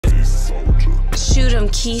Shoot 'em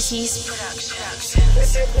Keys Production.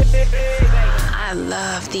 I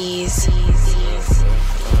love these.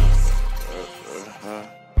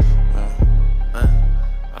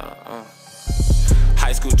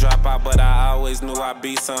 High school dropout, but I always knew I'd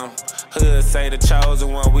be some. Hood say the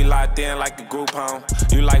chosen one, we locked in like a group home.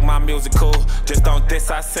 You like my music cool, just don't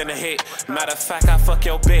diss, I send a hit. Matter of fact, I fuck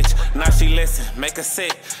your bitch, now she listen, make her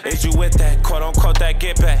sick. Is you with that, quote unquote, that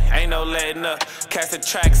get back? Ain't no letting up, catch the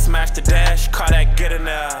track, smash the dash, call that get in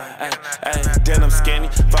there. Ayy, denim skinny,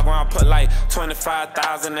 fuck around, put like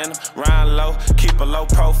 25,000 in them. Round low, keep a low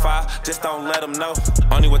profile, just don't let them know.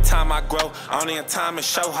 Only with time I grow, only in time to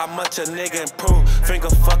show how much a nigga improve. Finger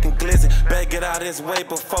fucking glizzy, better get out his way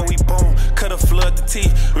before we boom. Coulda flood the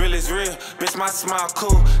teeth, real is real, bitch my smile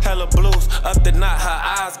cool. Hella blues, up the knot, her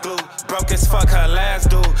eyes glued. Broke as fuck, her last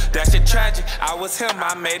dude, that shit tragic. I was him,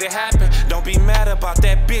 I made it happen. Don't be mad about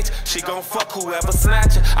that bitch, she gon' fuck whoever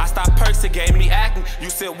snatch her. I stopped Perks, it gave me acting. You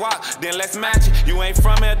said walk, then let's match it. You ain't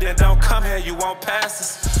from here, then don't come here, you won't pass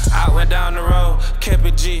us. I went down the road, kept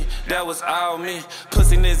it G, that was all me.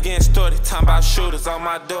 Pussy niggas getting started, talking about shooters on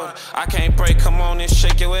my daughter. I can't break, come on and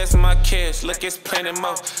shake your ass in my cash. Look, it's plenty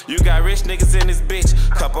more. You got rich niggas in this bitch,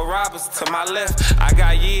 couple robbers to my left. I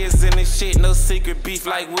got years in this shit, no secret beef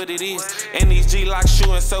like what it is. And these G-Lock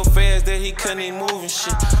shooting so fast that he couldn't even move and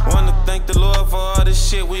shit. Wanna thank the Lord for all this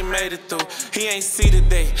shit we made it through. He ain't see the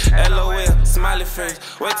day, LOL, smiley face.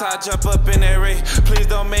 Wait till I jump up in that race. Please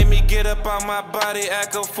don't make me get up on my body,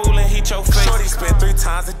 act a fool and heat your face. Shorty spent 3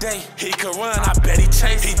 times a day, he could run, I bet he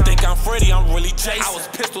chase. He think I'm Freddy, I'm really Jason. I was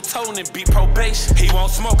pistol toting and beat probation. He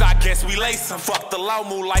won't smoke, I guess we lace him. Fuck the law,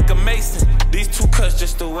 move like a mason. These 2 cuts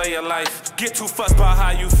just the way of life. Get too fussed about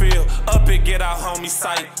how you feel. Up and get out homie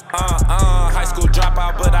sight. High school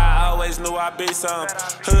dropout, but I always knew I'd be some.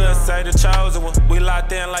 Hood say the chosen one, we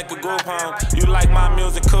locked in like a group home. You like my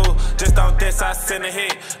music cool, just don't diss, I send a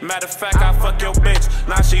hit. Matter of fact, I fuck your bitch,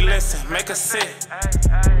 now she listen, make her sit.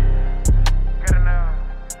 Good enough,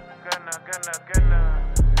 good enough, good enough, good enough.